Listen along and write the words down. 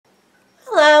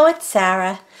it's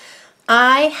Sarah.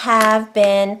 I have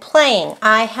been playing.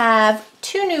 I have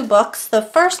two new books. The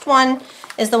first one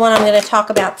is the one I'm going to talk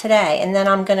about today, and then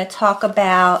I'm going to talk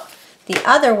about the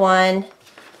other one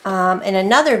in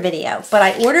another video. But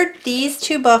I ordered these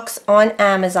two books on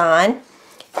Amazon,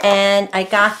 and I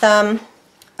got them,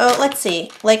 oh, let's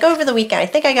see, like over the weekend. I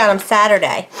think I got them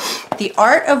Saturday. The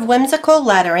Art of Whimsical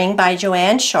Lettering by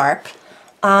Joanne Sharpe.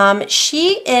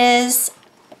 She is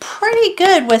pretty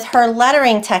good with her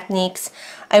lettering techniques.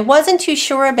 I wasn't too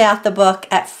sure about the book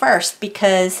at first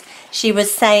because she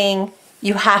was saying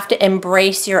you have to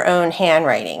embrace your own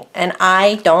handwriting, and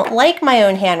I don't like my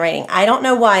own handwriting. I don't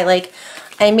know why. Like,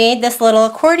 I made this little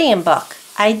accordion book.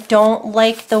 I don't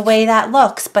like the way that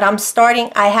looks, but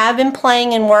I have been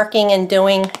playing and working and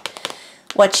doing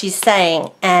what she's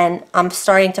saying, and I'm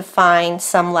starting to find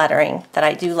some lettering that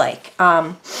I do like.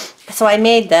 So I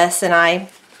made this, and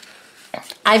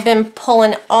I've been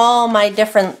pulling all my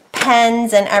different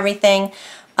pens and everything.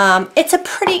 It's a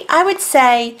pretty, I would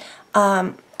say,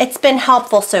 it's been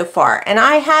helpful so far, and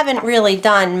I haven't really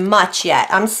done much yet.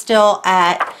 I'm still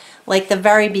at like the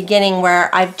very beginning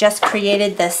where I've just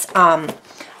created this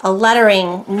a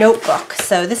lettering notebook.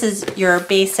 So this is your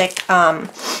basic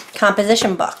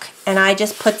composition book, and I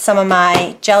just put some of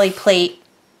my jelly plate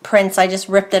prints. I just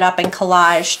ripped it up and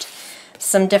collaged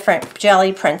some different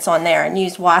jelly prints on there and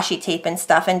used washi tape and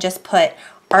stuff, and just put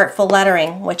artful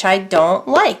lettering, which I don't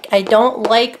like. I don't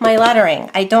like my lettering.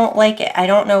 I don't like it. I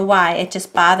don't know why. It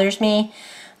just bothers me.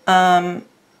 I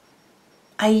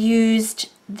used,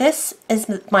 this is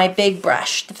my big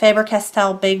brush, the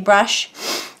Faber-Castell big brush,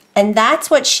 and that's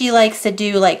what she likes to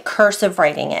do, like cursive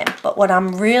writing in. But what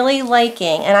I'm really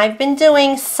liking, and I've been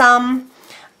doing some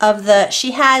of the,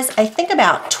 she has, I think,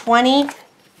 about 20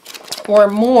 or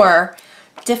more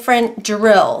different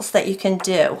drills that you can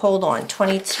do. Hold on,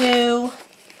 22,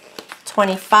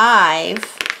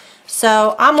 25.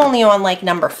 So I'm only on like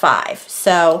number 5.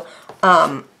 So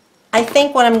I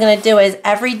think what I'm going to do is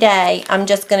every day I'm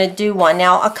just going to do one.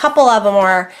 Now, a couple of them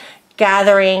are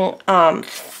gathering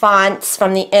fonts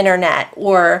from the internet,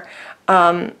 or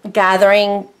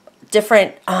gathering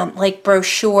different like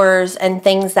brochures and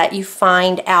things that you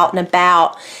find out and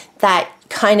about that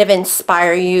kind of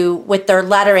inspire you with their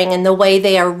lettering and the way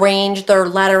they arrange their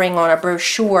lettering on a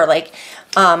brochure. Like,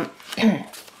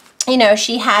 you know,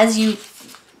 she has you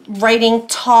writing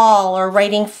tall or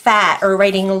writing fat or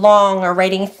writing long or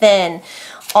writing thin,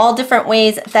 all different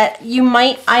ways that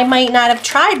I might not have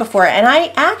tried before. And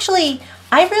I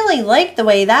really like the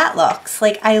way that looks.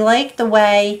 Like, I like the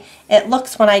way it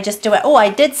looks when I just do it. Oh, I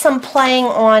did some playing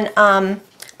on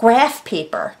graph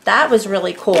paper. That was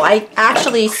really cool. I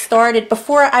actually started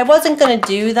before. I wasn't going to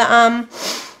do the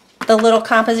little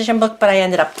composition book, but I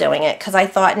ended up doing it because I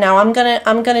thought, no, I'm gonna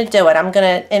do it. I'm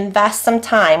gonna invest some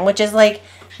time, which is like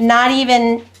not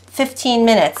even 15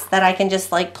 minutes that I can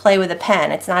just like play with a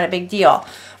pen. It's not a big deal.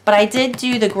 But I did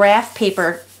do the graph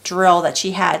paper drill that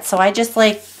she had, so I just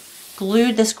like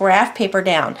glued this graph paper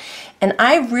down, and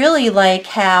I really like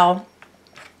how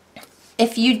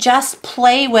if you just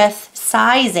play with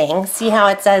sizing, see how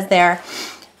it says there.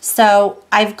 So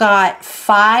I've got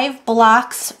 5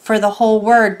 blocks for the whole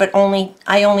word, but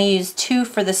I only use 2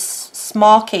 for the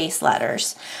small case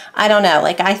letters. I don't know,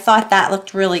 like, I thought that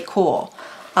looked really cool.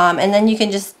 And then you can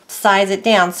just size it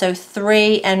down, so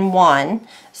 3 and 1.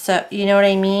 So you know what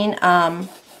I mean?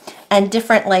 And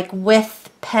different like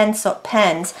width pens.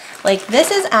 Like,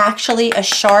 this is actually a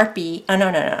Sharpie. Oh,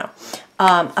 no.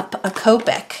 A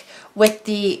Copic with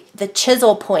the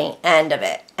chisel point end of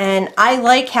it, and I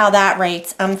like how that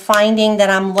writes. I'm finding that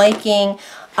I'm liking,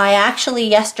 I actually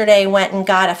yesterday went and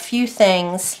got a few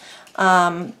things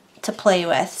to play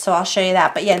with, so I'll show you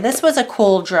that. But yeah, this was a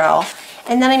cool drill.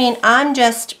 And then, I mean, I'm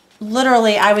just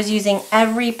literally, I was using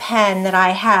every pen that I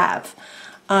have,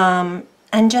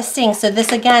 and just seeing. So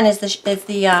this again is the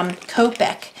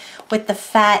Copic with the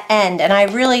fat end, and I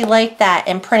really like that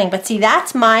in printing. But see,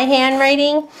 that's my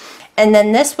handwriting. And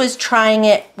then this was trying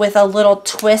it with a little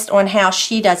twist on how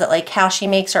she does it, like how she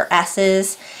makes her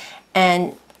S's,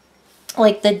 and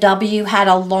like the W had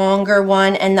a longer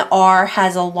one and the R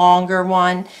has a longer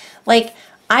one. Like,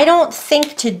 I don't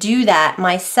think to do that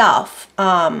myself.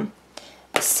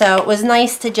 So it was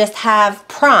nice to just have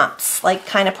prompts, like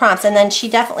kind of prompts. And then she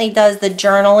definitely does the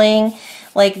journaling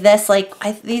like this.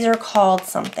 Like, these are called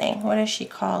something. What does she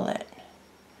call it?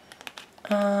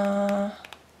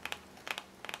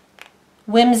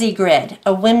 Whimsy grid,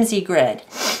 a whimsy grid.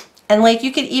 And like,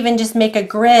 you could even just make a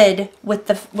grid with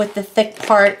the thick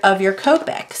part of your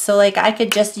Copic. So like, I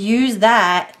could just use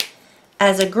that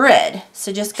as a grid.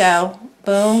 So just go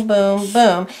boom, boom,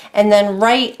 boom, and then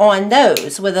write on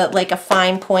those with like a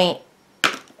fine point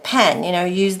pen, you know,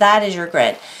 use that as your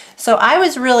grid. So I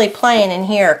was really playing in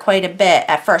here quite a bit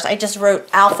at first. I just wrote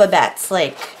alphabets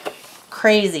like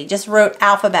crazy, just wrote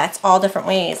alphabets all different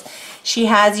ways. She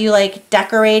has you like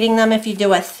decorating them. If you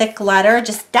do a thick letter,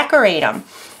 just decorate them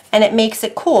and it makes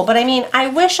it cool. But I mean, I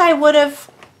wish I would have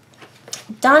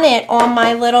done it on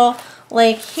my little,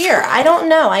 like here. I don't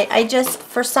know. I just,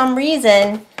 for some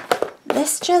reason,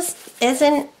 this just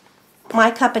isn't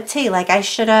my cup of tea. Like I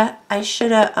should have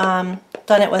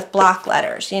done it with block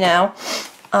letters, you know.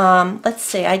 Let's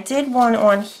see. I did one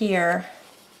on here.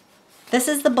 This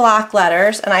is the block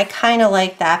letters, and I kind of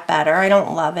like that better. I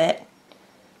don't love it.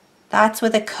 That's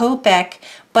with a Copic,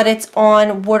 but it's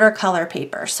on watercolor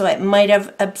paper, so it might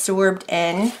have absorbed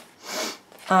in.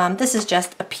 This is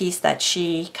just a piece that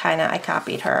I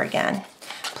copied her again.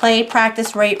 Play,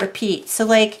 practice, write, repeat. So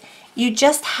like, you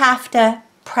just have to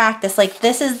practice. Like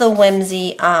this is the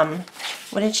whimsy,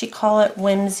 what did she call it?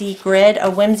 Whimsy grid, a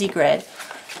whimsy grid.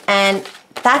 And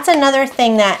that's another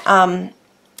thing that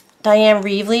Diane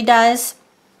Reevely does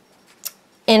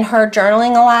in her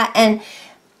journaling a lot. And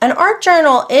an art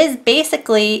journal is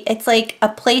basically, it's like a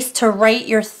place to write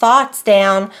your thoughts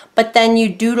down, but then you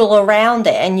doodle around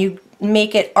it and you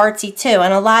make it artsy too.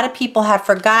 And a lot of people have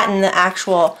forgotten the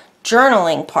actual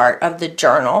journaling part of the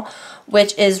journal,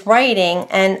 which is writing.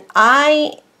 And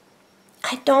I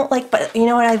don't like, but you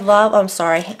know what I love? I'm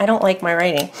sorry, I don't like my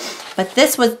writing. But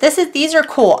these are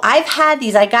cool. I've had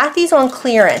these. I got these on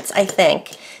clearance, I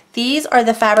think. These are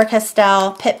the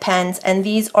Faber-Castell Pitt pens, and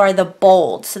these are the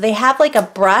bold. So they have like a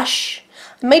brush.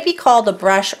 It might be called a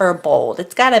brush or a bold.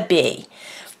 It's got a B.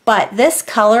 But this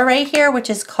color right here, which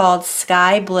is called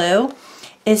Sky Blue,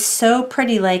 is so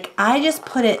pretty. Like I just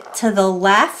put it to the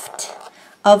left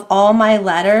of all my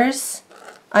letters,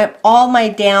 all my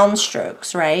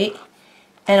downstrokes, right?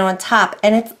 And on top,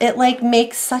 and it like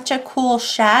makes such a cool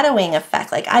shadowing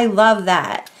effect. Like I love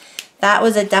that. That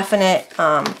was a definite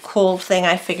cool thing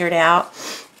I figured out.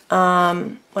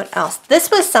 What else? This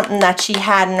was something that she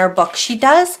had in her book. She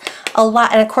does a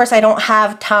lot, and of course I don't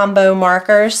have Tombow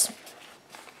markers,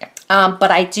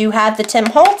 but I do have the Tim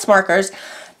Holtz markers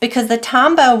because the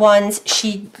Tombow ones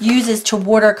she uses to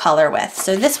watercolor with.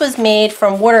 So this was made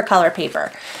from watercolor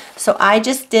paper. So I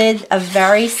just did a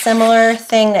very similar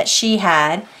thing that she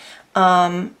had.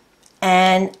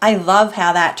 And I love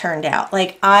how that turned out.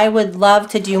 Like I would love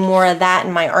to do more of that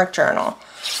in my art journal.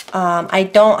 I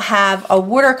don't have a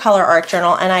watercolor art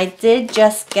journal, and I did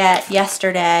just get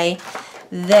yesterday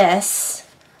this.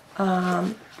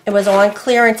 It was on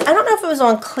clearance. I don't know if it was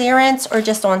on clearance or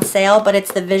just on sale, but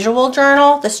it's the visual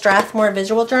journal, the Strathmore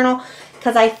visual journal,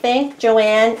 because I think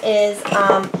Joanne is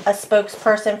a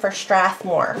spokesperson for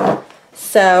Strathmore.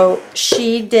 So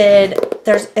she did,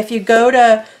 if you go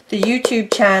to the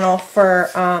YouTube channel for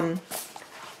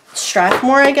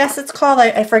Strathmore, I guess it's called.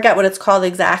 I forget what it's called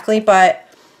exactly, but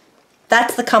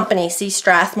that's the company. See,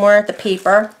 Strathmore, the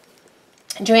paper.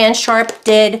 Joanne Sharpe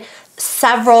did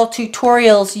several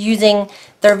tutorials using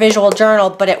their visual journal,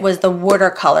 but it was the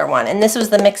watercolor one. And this was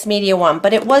the mixed media one,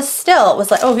 but it was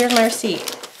like, oh, here's my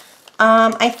receipt.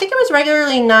 I think it was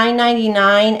regularly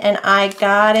 $9.99, and I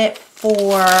got it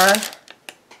for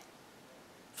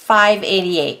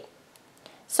 $5.88.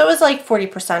 So it was like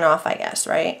 40% off, I guess,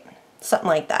 right? Something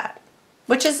like that,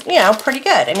 which is, you know, pretty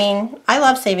good. I mean, I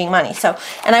love saving money. So,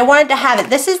 and I wanted to have it.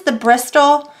 This is the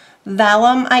Bristol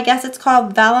Vellum, I guess it's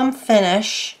called Vellum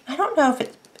Finish. I don't know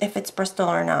if it's Bristol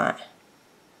or not.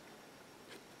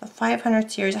 The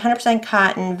 500 series, 100%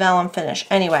 cotton vellum finish.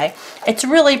 Anyway, it's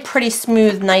really pretty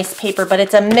smooth, nice paper, but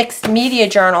it's a mixed media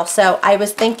journal. So I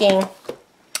was thinking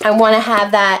I want to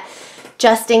have that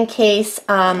just in case,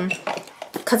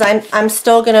 because I'm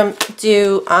still gonna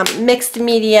do mixed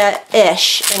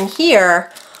media-ish in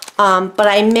here, but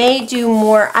I may do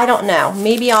more. I don't know.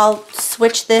 Maybe I'll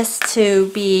switch this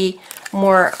to be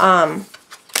more.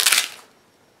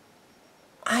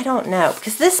 I don't know,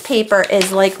 because this paper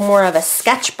is like more of a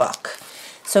sketchbook.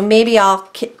 So maybe I'll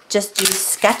just do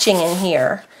sketching in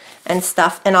here and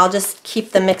stuff, and I'll just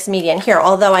keep the mixed media in here.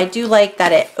 Although I do like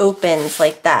that it opens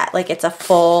like that, like it's a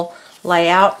full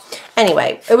layout.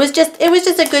 Anyway, it was just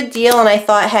a good deal, and I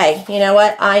thought, hey, you know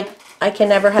what? I can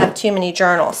never have too many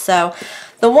journals. So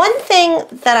the one thing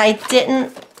that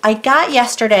I got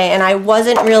yesterday, and I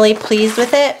wasn't really pleased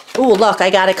with it. Ooh, look, I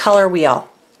got a color wheel.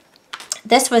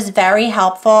 This was very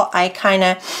helpful. I kind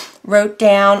of wrote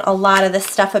down a lot of the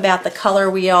stuff about the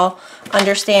color wheel,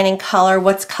 understanding color,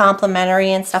 what's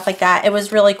complementary and stuff like that. It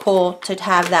was really cool to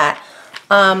have that.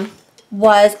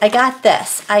 I got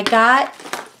this.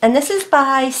 And this is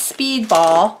by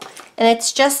Speedball, and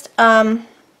it's just, I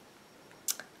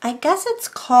guess it's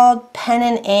called pen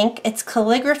and ink. It's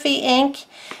calligraphy ink,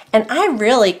 and I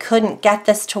really couldn't get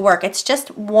this to work. It's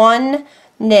just one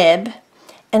nib,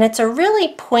 and it's a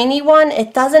really pointy one.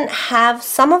 It doesn't have,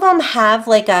 some of them have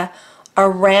like a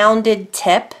rounded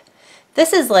tip.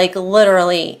 This is like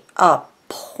literally a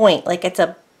point, like it's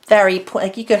a very point,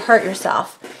 like you could hurt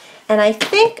yourself. And I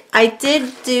think I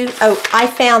did do, oh, I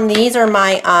found these are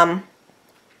my,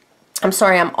 I'm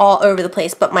sorry, I'm all over the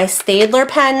place, but my Staedtler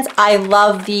pens, I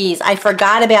love these. I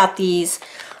forgot about these.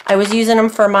 I was using them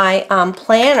for my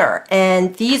planner,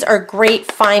 and these are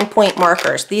great fine point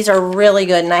markers. These are really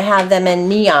good, and I have them in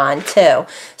neon too.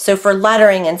 So for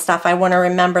lettering and stuff, I want to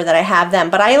remember that I have them.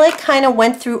 But I like kind of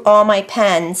went through all my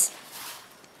pens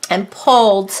and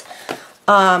pulled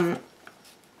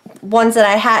ones that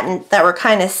I hadn't, that were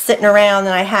kind of sitting around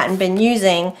and I hadn't been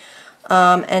using,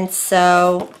 and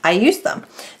so I used them.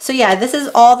 So yeah, this is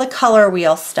all the color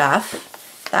wheel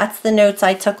stuff. That's the notes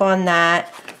I took on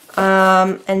that.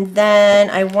 And then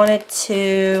I wanted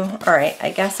to, all right,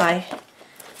 I guess I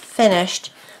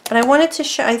finished, but I wanted to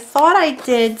show, I thought I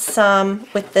did some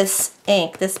with this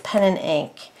ink, this pen and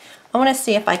ink. I want to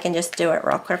see if I can just do it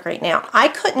real quick right now. I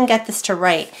couldn't get this to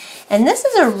write, and this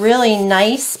is a really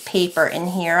nice paper in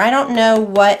here. I don't know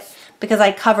what, because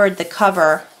I covered the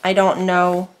cover, I don't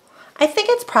know. I think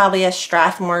it's probably a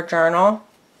Strathmore journal.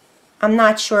 I'm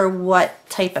not sure what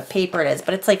type of paper it is,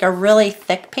 but it's like a really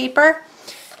thick paper.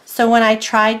 So when I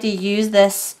tried to use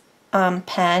this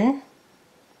pen,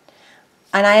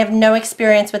 and I have no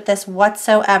experience with this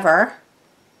whatsoever,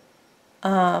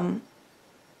 I'm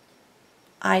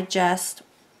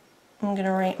going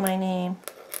to write my name.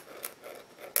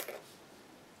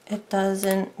 It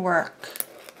doesn't work.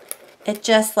 It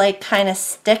just like kind of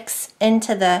sticks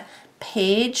into the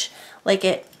page, like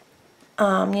it, you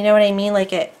know what I mean?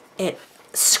 Like it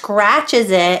scratches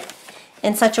it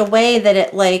in such a way that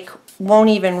it like won't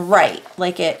even write.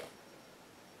 Like it,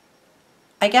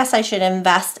 I guess I should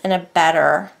invest in a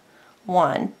better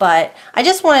one, but I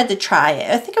just wanted to try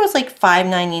it. I think it was like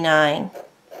 $5.99.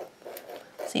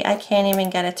 See, I can't even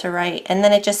get it to write, and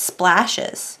then it just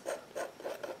splashes.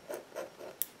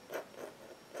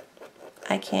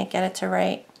 I can't get it to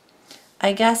write.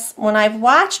 I guess when I've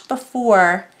watched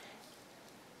before,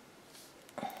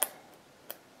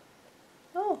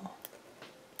 oh,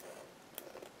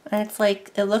 and it's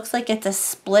like, it looks like it's a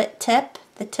split tip.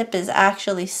 The tip is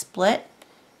actually split.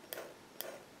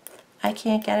 I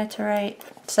can't get it to write.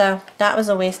 So that was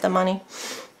a waste of money.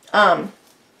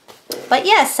 But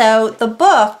yeah, so the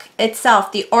book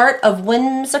itself, The Art of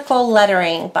Whimsical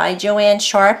Lettering by Joanne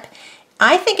Sharpe,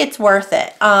 I think it's worth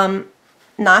it.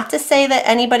 Not to say that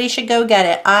anybody should go get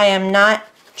it. I am not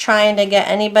trying to get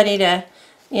anybody to,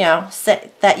 you know,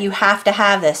 say that you have to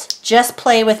have this. Just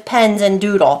play with pens and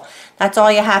doodle. That's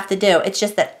all you have to do. It's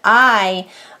just that I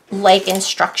like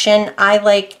instruction. I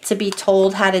like to be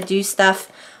told how to do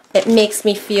stuff. It makes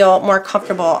me feel more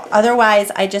comfortable. Otherwise,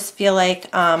 I just feel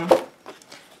like,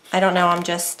 I don't know, I'm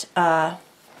just, I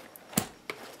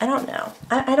don't know.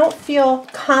 I don't feel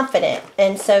confident,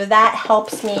 and so that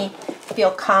helps me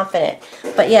feel confident.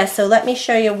 But yeah, so let me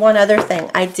show you one other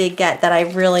thing I did get that I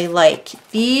really like.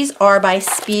 These are by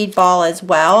Speedball as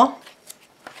well.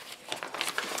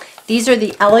 These are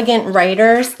the Elegant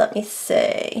Writers. Let me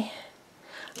see.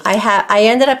 I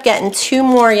ended up getting 2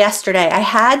 more yesterday. I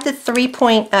had the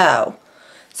 3.0.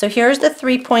 So here's the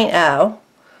 3.0.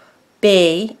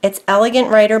 B. It's Elegant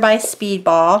Writer by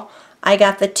Speedball. I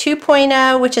got the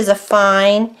 2.0, which is a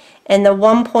fine, and the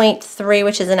 1.3,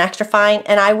 which is an extra fine,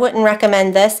 and I wouldn't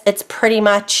recommend this. It's pretty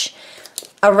much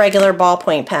a regular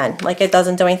ballpoint pen. Like, it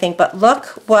doesn't do anything. But look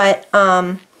what,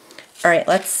 all right,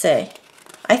 let's see.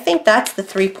 I think that's the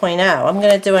 3.0. I'm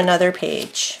going to do another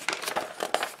page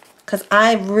because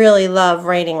I really love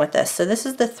writing with this. So this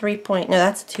is the 3.0. No,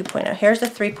 that's the 2.0. Here's the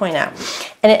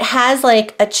 3.0. And it has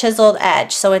like a chiseled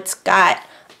edge. So it's got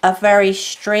a very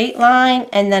straight line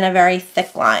and then a very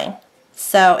thick line.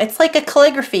 So it's like a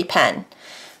calligraphy pen.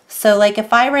 So like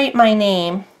if I write my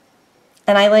name,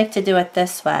 and I like to do it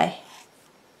this way,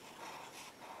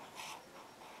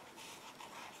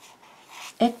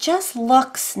 it just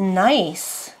looks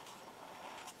nice.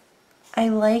 I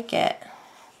like it.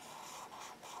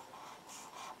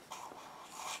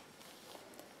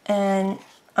 And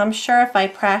I'm sure if I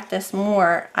practice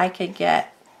more, I could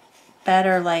get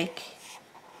better, like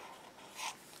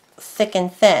thick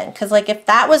and thin. Because like if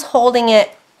that was holding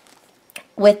it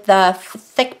with the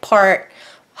thick part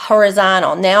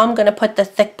horizontal, now I'm going to put the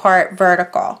thick part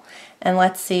vertical. And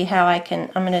let's see how I'm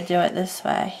going to do it this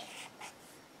way.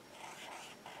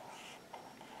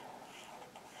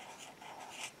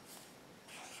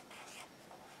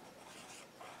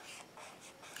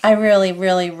 I really,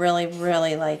 really, really,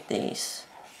 really like these.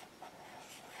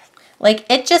 Like,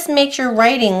 it just makes your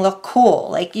writing look cool.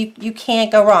 Like, you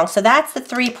can't go wrong. So that's the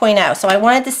 3.0. So I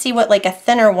wanted to see what like a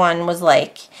thinner one was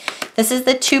like. This is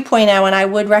the 2.0, and I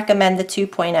would recommend the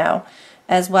 2.0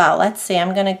 as well. Let's see,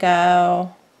 I'm gonna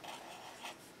go,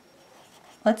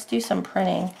 let's do some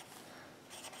printing.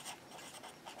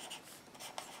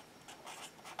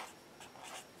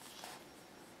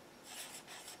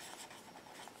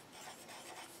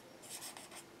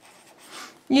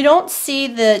 You don't see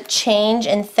the change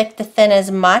in thick to thin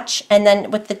as much, and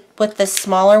then with the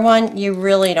smaller one, you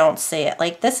really don't see it.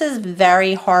 Like, this is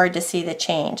very hard to see the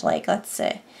change. Like, let's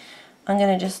see. I'm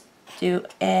gonna just do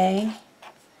A,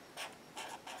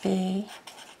 B.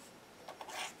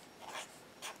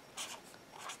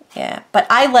 Yeah, but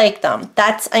I like them.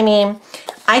 That's, I mean,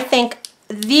 I think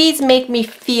these make me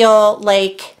feel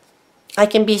like I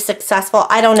can be successful.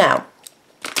 I don't know.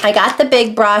 I got the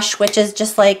big brush, which is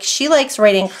just like, she likes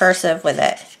writing cursive with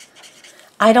it.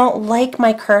 I don't like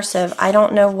my cursive. I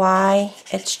don't know why.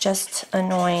 It's just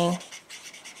annoying.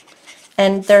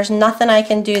 And there's nothing I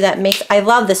can do that makes, I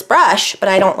love this brush, but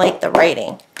I don't like the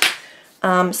writing.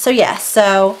 So yeah,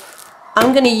 so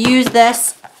I'm going to use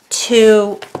this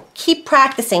to keep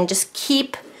practicing. Just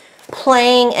keep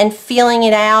playing and feeling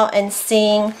it out and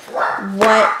seeing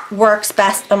what works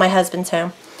best. Oh, my husband's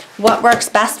home. What works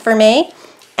best for me.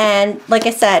 And like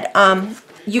I said,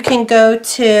 you can go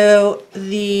to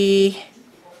the,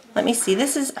 let me see,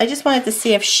 this is, I just wanted to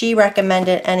see if she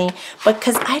recommended any,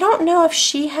 because I don't know if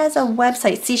she has a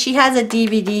website. See, she has a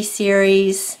DVD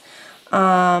series.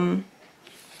 Oh,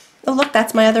 look,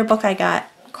 that's my other book I got,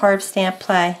 Carve, Stamp,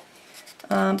 Play.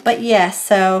 But yeah,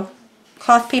 so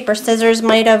cloth, paper, scissors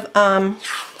might have,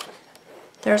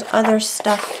 there's other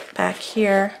stuff back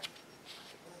here.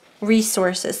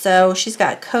 Resources. So she's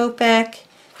got Copic.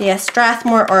 Yeah,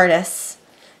 Strathmore Artists.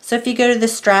 So if you go to the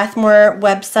Strathmore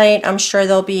website, I'm sure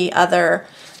there'll be other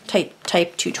type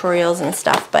tutorials and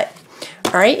stuff. But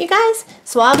alright, you guys,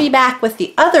 so I'll be back with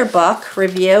the other book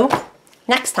review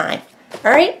next time.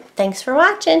 Alright, thanks for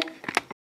watching.